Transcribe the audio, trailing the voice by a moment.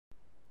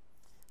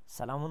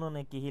سلامونه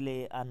نیکې هیلې.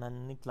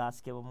 ننني کلاس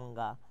کې به مونږ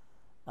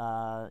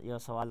یو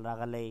سوال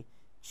راغلی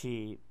چې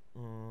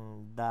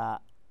دا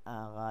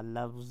هغه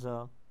لفظ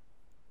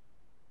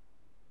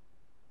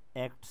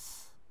اکټس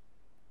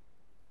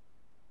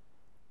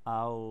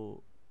او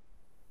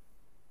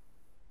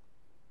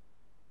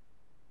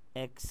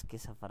ایکس کې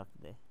څه فرق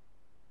دی.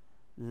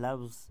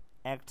 لفظ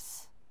اکټس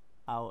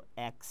او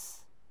ایکس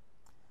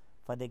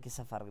په دې کې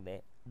څه فرق دی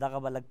دغه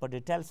به لږ په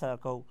ډیټیل سره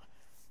کوو.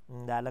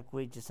 دا لږ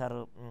وایي چې سر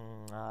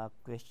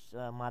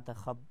ماته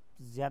ښه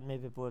زیات مې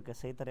پرې پوهه که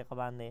صحیح طریقه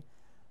باندې.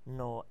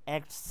 نو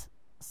ایکټس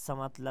څه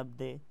مطلب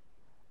دی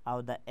او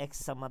د ایکس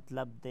څه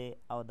مطلب دی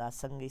او دا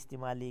څنګه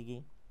استعمالیږي.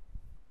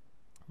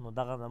 نو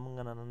دغه زمونږ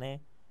نننی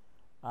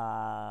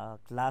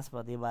کلاس په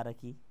دې باره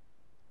کې.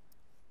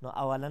 نو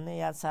اولنی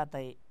یاد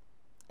ساتئ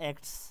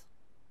ایکټس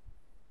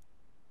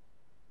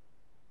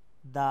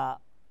دا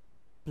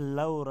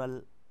پلورل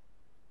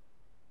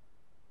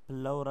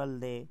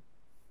دی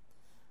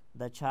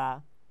د چا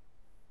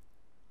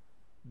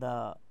د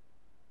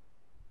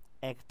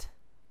ایکټ.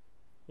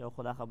 یو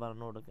خدا خبر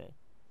نوٹ کړئ،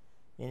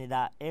 یعنی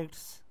دا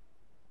ایکټس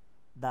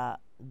دا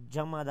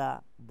جمع ده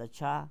د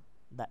چا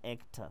د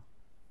ایکټ.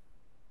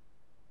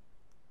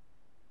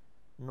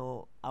 نو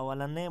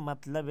اولنی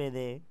مطلب یې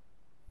دی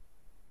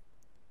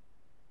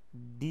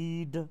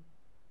deed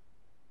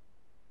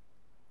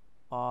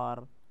or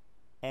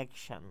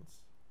actions.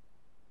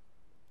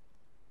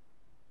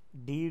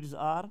 deeds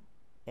or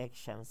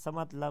actions څه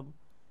مطلب؟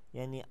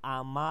 یعنی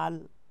اعمال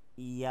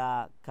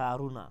یا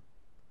کارونه.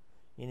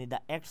 یعنی د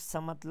ایکټ څه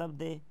مطلب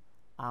دی؟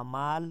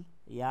 اعمال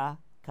یا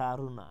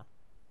کارونه.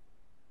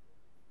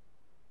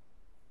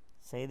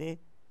 صحیح دی؟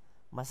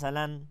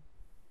 مثلا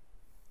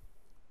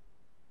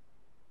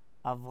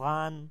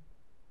افغان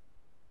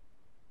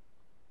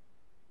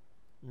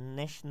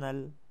نیشنل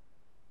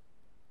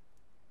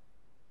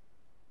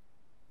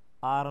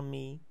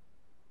آرمی.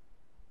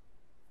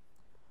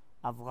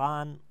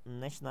 افغان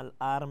نیشنل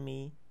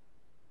آرمی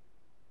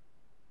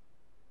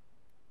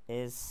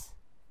is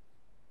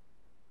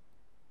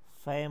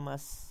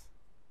famous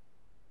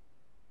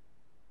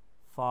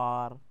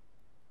for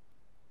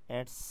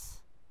its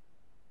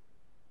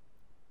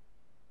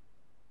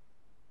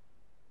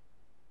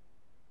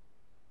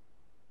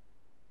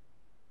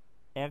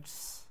acts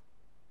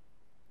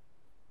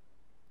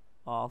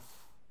of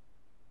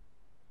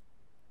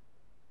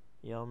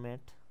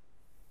unit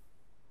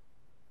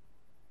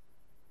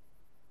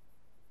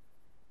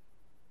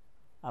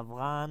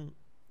Afghan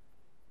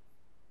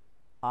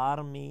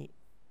army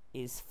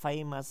is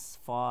famous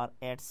for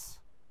its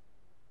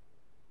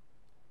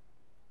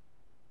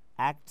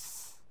acts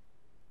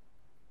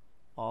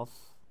of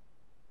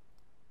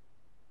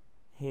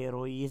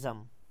heroism.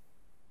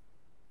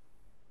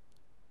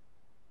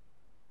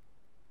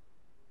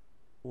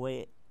 و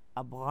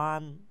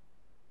افغان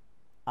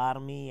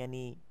آرمی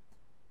یعنی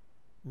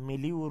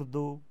ملی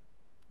اردو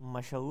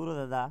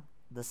مشهور ده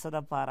د څه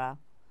دپاره؟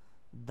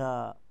 د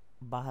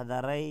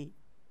بهادرۍ.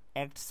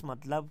 ایکټس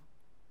مطلب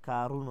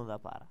کارونو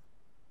دپاره.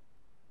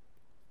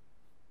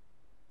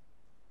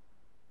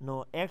 نو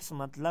ایکس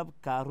مطلب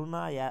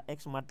کارونه یا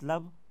ایکس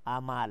مطلب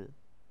اعمال.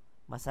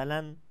 مثلا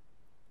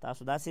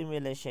تاسو داسې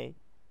ویلی شئ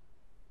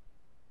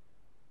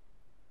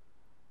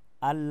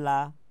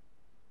Allah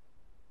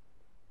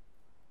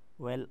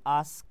will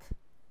ask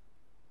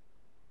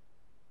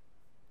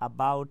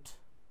about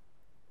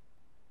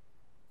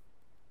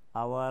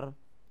our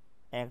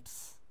acts.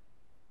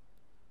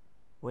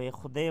 وی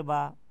خدای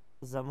به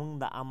زمونږ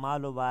د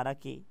اعمالو باره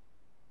کې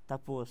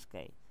تپوس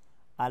کوي.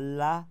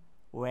 Allah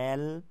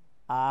will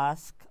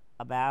ask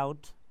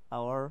about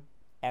our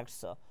acts.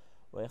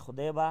 وی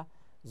خدای به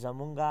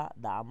زمونږ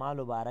د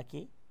اعمالو باره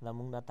کې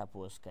زمونږ نه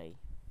تپوس کوي.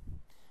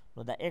 نو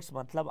د ایکس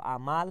مطلب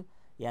اعمال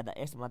یا د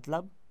ایکس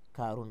مطلب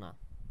کارونه.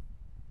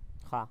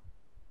 ښه،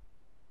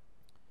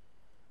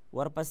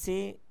 ورپسې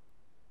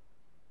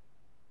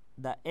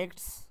د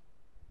ایکټس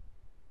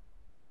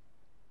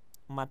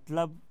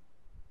مطلب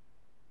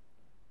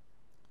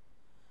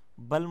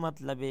بل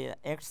مطلب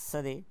ایکټس څه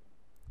دی؟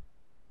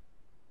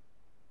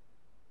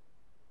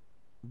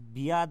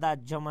 بیا دا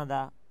جمع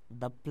ده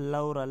د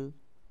پلورل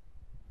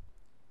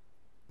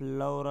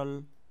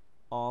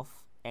آف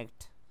ایکټ.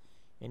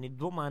 یعنی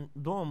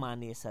دو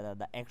معنی سره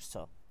د ایکټس.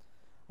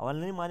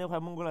 اولنی معنی خو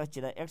موږ ویل چې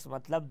د ایکټس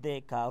مطلب دی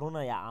کارونه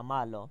یا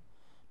اعمالو.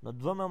 نو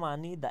دومه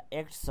معنی د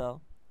ایکټس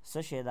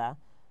څه شی ده؟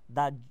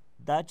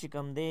 دا چې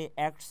کوم دی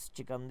ایکټس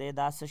چې کوم دی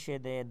دا څه شی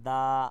دی؟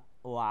 دا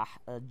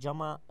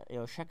جمع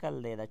یو شکل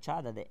دی د چا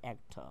د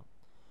ایکټ.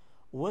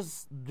 اوس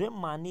دویم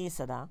معنی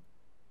څه ده؟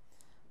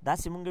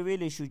 داسې موږ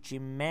ویلی شو چې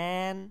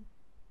مین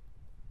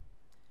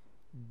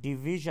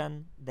ډیویژن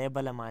دی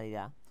بله معنی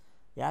ده.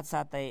 یاد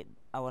ساتئ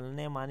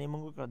اولنی معنی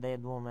موږ وکړه دی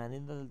دوه معنی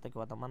ده. دلته کې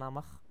ورته منه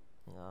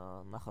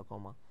مخه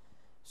کومه.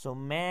 سو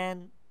مین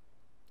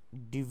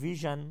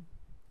ډیویژن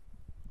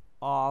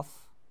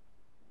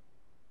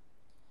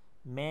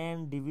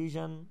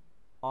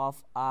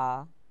of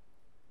a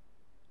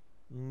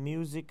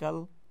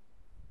musical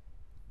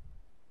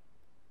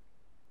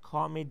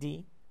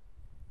comedy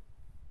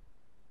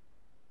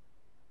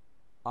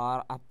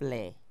or a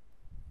play.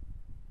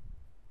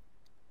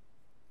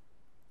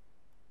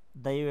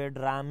 د یوې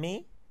ډرامې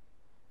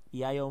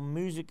یا یو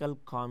میوزیکل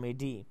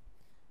کامیډي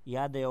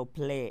یا د یو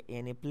پلی،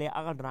 یعنی پلی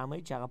هغه ډرامه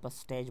چې هغه په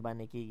سټیج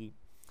باندې کیږي.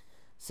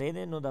 صحیح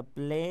دی. نو د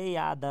پلی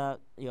یا د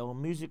یو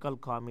میوزیکل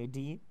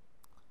کامیډي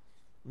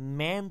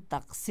مین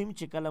تقسیم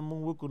چې کله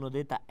مونږ وکړو نو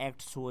دې ته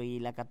ایکټس وایي.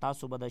 لکه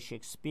تاسو به د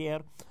شیکسپیر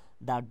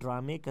دا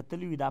ډرامې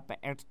کتلي وي، دا په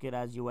ایکټ کې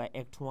راځي، وایي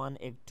ایکټ 1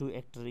 ایکټ 2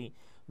 ایکټ 3.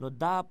 نو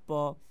دا په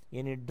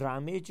یعنی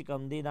ډرامې چې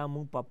کوم دی دا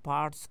مونږ په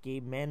پارټس کې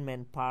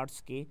مین پارټس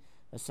کې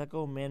څه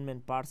کوو، مین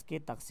پارټس کې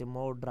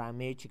تقسیمو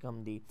ډرامې چې کوم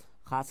دی،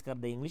 خاص کر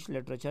د انګلیش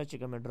لټریچر چې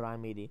کومې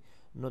ډرامې دي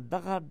نو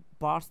دغه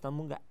پارټس ته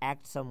مونږ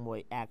ایکټس هم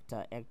وایي. ایکټ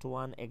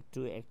 1 ایکټ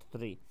 2 ایکټ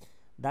 3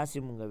 داسې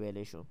مونږ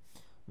ویلی شو.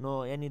 نو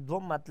یعنی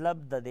دوم مطلب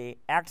د دې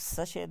ایکټ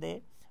څه شی دی،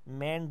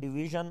 مین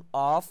ډیویژن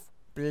آف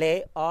پلی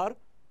اور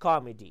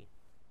کامیډي.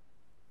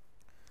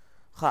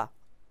 ښه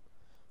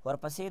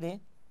ورپسې دی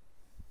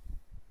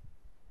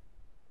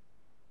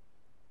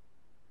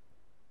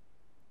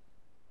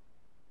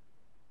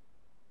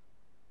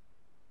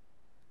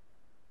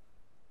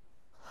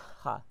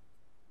ښه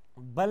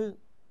بل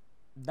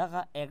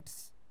دغه ایکټس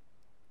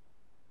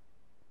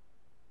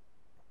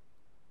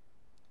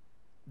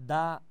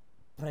دا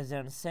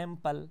پریزنٹ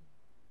سمپل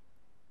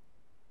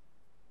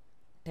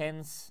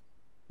ټینس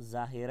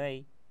ظاهری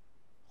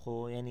خو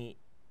یعنی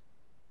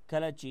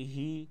کله چې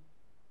هی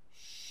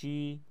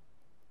شي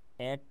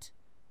ایټ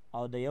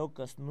او د یو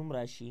کس نوم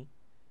راشي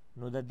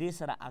نو د دې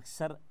سره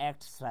اکثر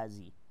ایکټس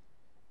راځي.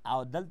 او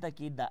دلته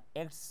کې د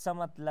ایکټس څه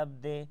مطلب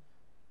دی،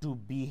 ټو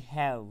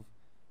بیهیو.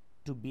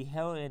 ټو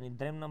بیهیو یعنی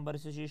دریم نمبر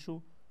څه شي شو،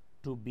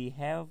 ټو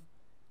بیهیو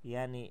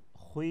یعنی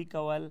خوی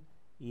کول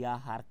یا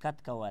حرکت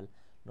کول،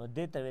 نو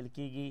دې ته ویل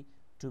کېږي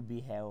ټو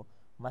بیهیو.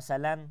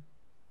 مثلا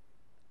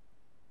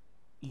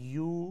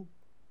یو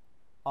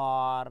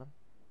آر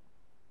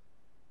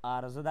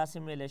زه داسې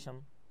ویلی شم،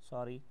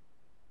 سوري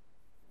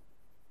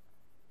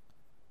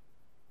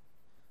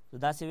زه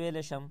داسې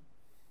ویلی شم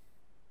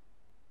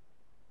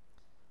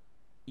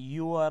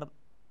your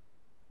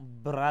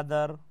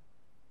brother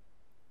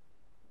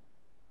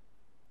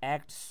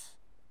acts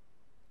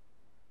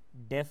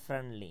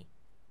differently.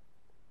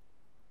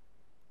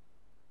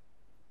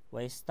 و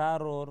ستا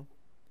رور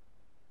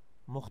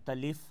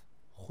مختلف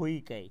خوی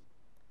کوي.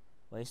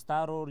 و ستا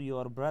رور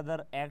your brother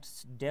acts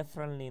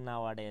differently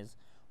nowadays.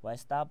 و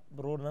ستا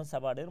رور نن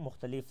سبا ډېر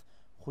مختلف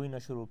خویونه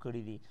شروع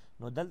کړي دي.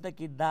 نو دلته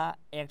کې دا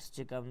ایکټس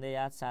چې کوم دی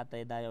یاد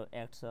ساتئ، دا یو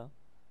ایکټس،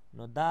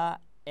 نو دا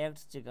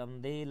ایکټس چې کوم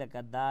دی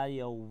لکه دا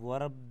یو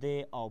ورب دی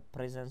او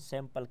پریزنٹ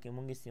سمپل کې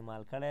مونږ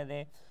استعمال کړی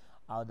دی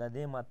او د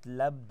دې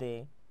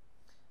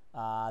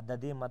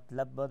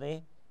مطلب دی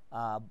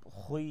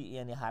خوی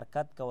یعنی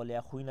حرکت کول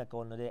یا خوی نه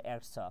کول، نو دی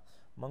ایکټس.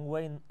 مونږ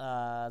وایي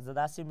زه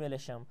داسې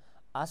ویلی شم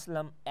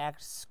اسلم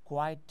acts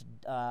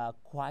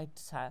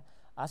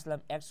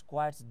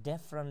quite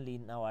differently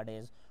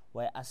nowadays.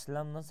 وایي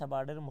اسلم نن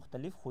سبا ډېر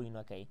مختلف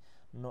خویونه کوي.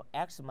 نو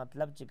ایکټس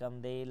مطلب چې کوم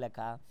دی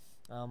لکه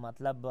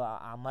مطلب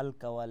عمل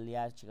کول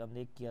یا چې کوم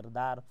دی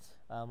کردار،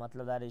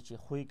 مطلب دا دی چې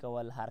خوی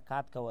کول،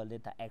 حرکات کول، دې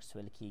ته ایکټس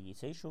ویل کېږي.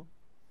 صحیح شو.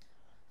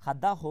 ښه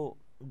دا خو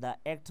د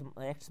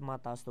ایکټس ما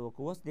تاسو ته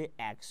وکړو. اوس دی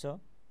ایکس،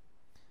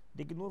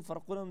 دې کې نور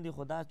فرقونه هم دي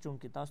خو دا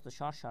چونکې تاسو ته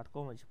شارټ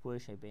کوم چې پوه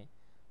شئ پرې.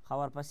 ښه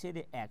ورپسې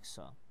دی ایکس.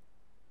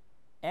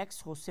 ایکس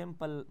خو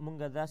سمپل مونږ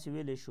داسې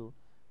ویلی شو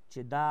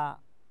چې دا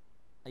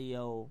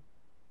یو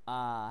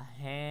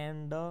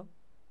هینډ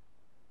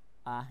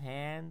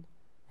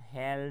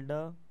هیلډ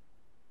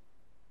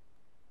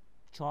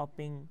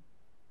chopping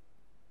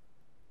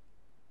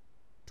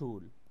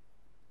tool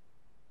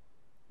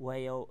و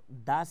یو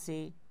داسې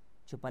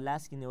چې په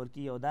لاس کې نیول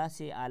کېږي، یو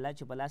داسې آله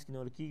چې په لاس کې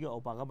نیول کېږي او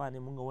په هغه باندې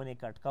مونږ ونې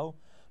کټ کوو،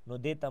 نو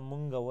دې ته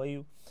مونږ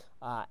وایو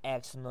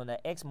ایکس. نو د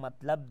ایکس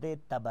مطلب دی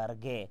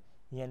تبرګی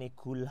یعنی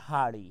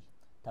کولهاړی،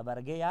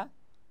 تبرګی یا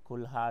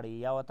کولهاړی،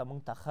 یا ورته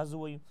مونږ تخذ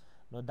وایو،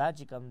 نو دا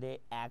چې کوم دی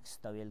ایکس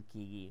ته ویل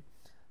کېږي.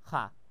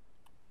 ښه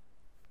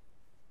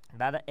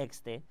دا د ایکس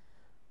دی.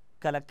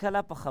 کله کله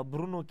په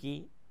خبرونو کې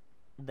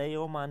د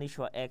یو معنی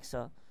شو ایکس،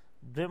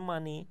 دویم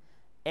معنی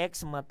ایکس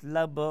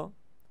مطلب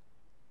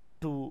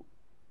ټو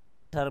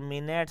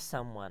ټرمینیټ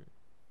سمون.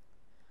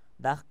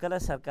 دا کله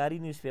سرکاري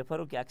نیوز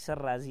پیپرو کې اکثر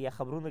راځي یا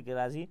خبرونو کې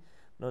راځي،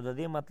 نو د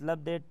دې مطلب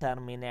دی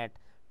ټرمینیټ.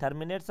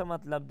 ټرمینیټ څه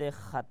مطلب دی،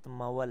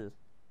 ختمول،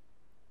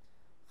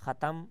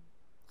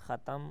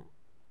 ختم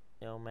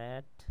یو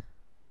میٹ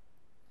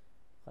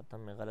ختم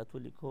میں غلط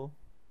لکھو،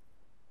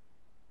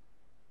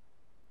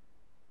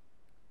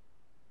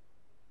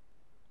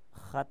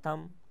 ختم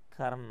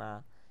کرنا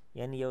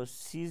یعنی یو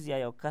سیز یا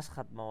یو کس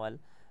ختمول.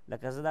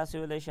 لکه زه داسې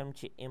ویلی شم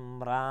چې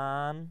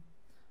عمران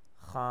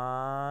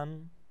خان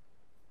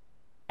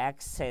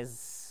access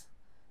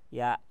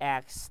یا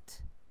axed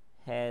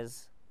his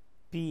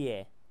PA.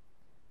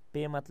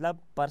 PA مطلب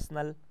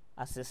پرسنل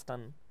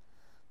اسسٹنٹ.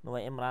 نو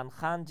عمران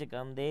خان چې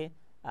کوم دی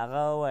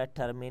هغه وایي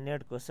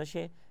ټرمینیټ کو څه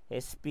شی،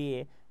 his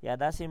PA. یا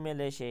داسې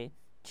میلی شي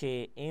چې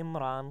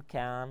عمران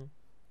خان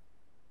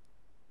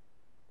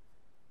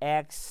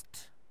axed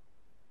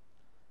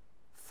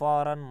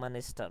foreign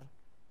minister.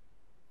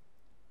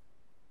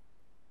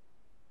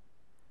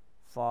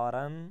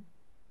 foreign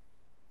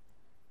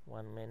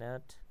 1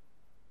 minute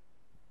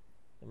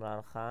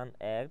Imran Khan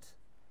acts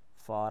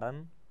foreign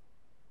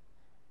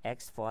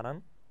ex-foreign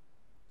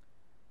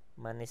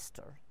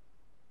minister.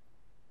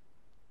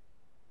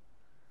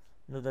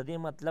 نو د دې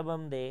مطلب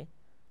هم دی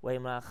و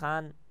عمران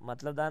خان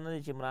مطلب دا نه دی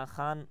چې عمران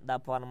خان دا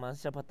فارن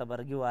منصب په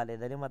تبرګي والی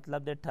د دې مطلب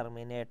دی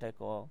ټرمینیټ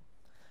کو.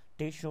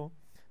 ٹھیک شو.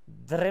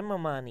 درم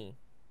معنی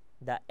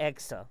دا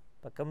ایکس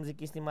په کوم ځای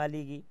کې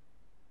استعمالیږي؟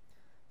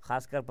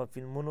 خاص کر په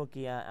فلمونو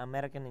کې یا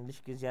امریکن انګلیش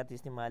کې زیات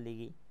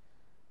استعمالیږي.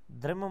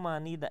 درم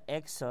معنی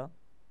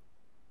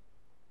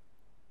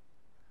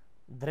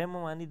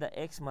د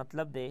ایکس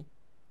مطلب دی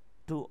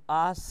to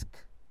ask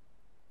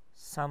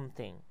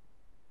something.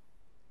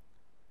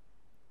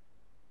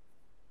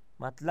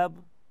 مطلب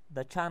د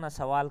چا نه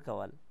سوال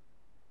کول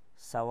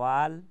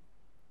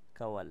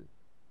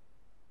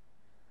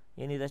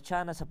یعنی د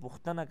چا نه څه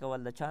پوښتنه کول،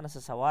 د چا نه څه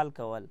سوال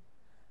کول.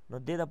 نو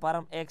دې دپاره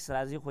هم ایکس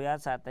راځي، خو یاد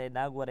ساتئ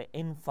دا ګوره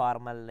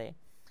انفارمل دی،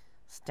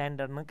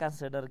 سټینډرډ نه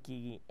کنسیډر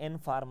کیږي،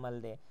 انفارمل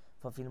دی.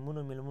 په فلمونو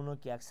ملمونو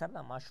کې اکثر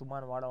دا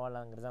ماشومان واړه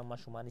انګریزان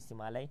ماشومان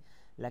استعمالوي.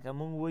 لکه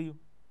مونږ وایو،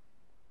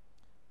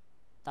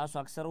 تاسو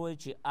اکثر وایي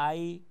چې I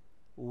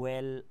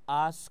will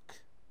ask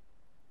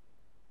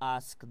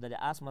د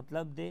ask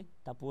مطلب دی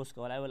تپوس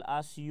کول. I will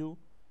ask you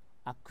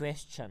a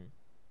question.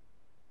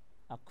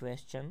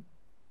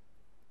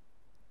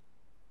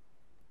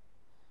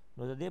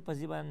 نو د دې په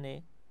ځای باندې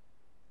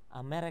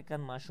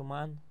امریکن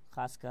ماشومان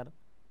خاص کر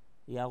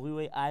یا هغوی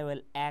وایي I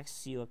will ask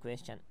you a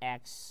question.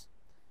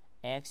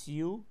 ask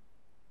you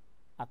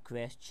a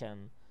question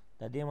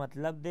د دې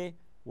مطلب دی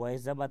وایي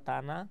زه به تا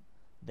نه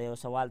د یو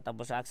سوال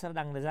تپوس. اکثر د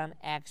انګریزان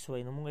اکس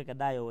وایي، نو مونږ که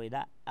دا یو وایي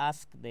دا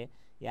ask دی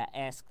یا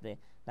ask دی،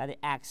 دا دی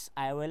ask.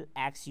 I will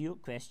ask you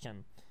question.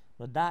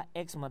 نو دا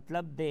اکس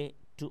مطلب دی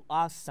to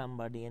ask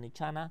somebody یعنی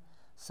چا نه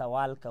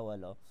سوال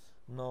کولو.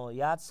 نو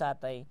یاد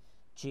ساتئ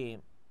چې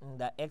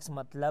دا اکس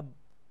مطلب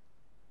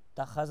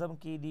تخزم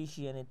کیدی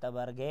شي یعنی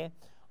تبرګی،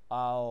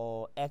 او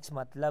اکس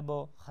مطلب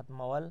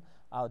ختمول،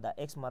 او دا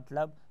اکس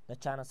مطلب د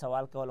چا نه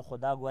سوال کول. خو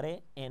دا ګورئ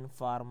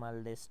انفارمل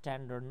دی،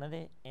 سټینډرډ نه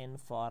دی،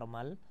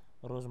 انفارمل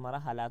روزمره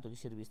حالاتو کې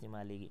صرف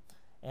استعمالیږي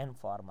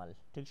انفارمل.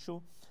 ٹھیک شو.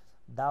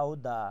 دا او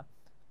دا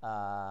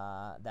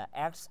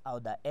ایکس او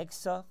دا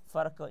ایکس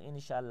فرق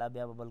انشاءالله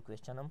بیا به بل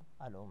کوېسچن هم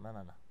حلوم.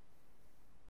 نه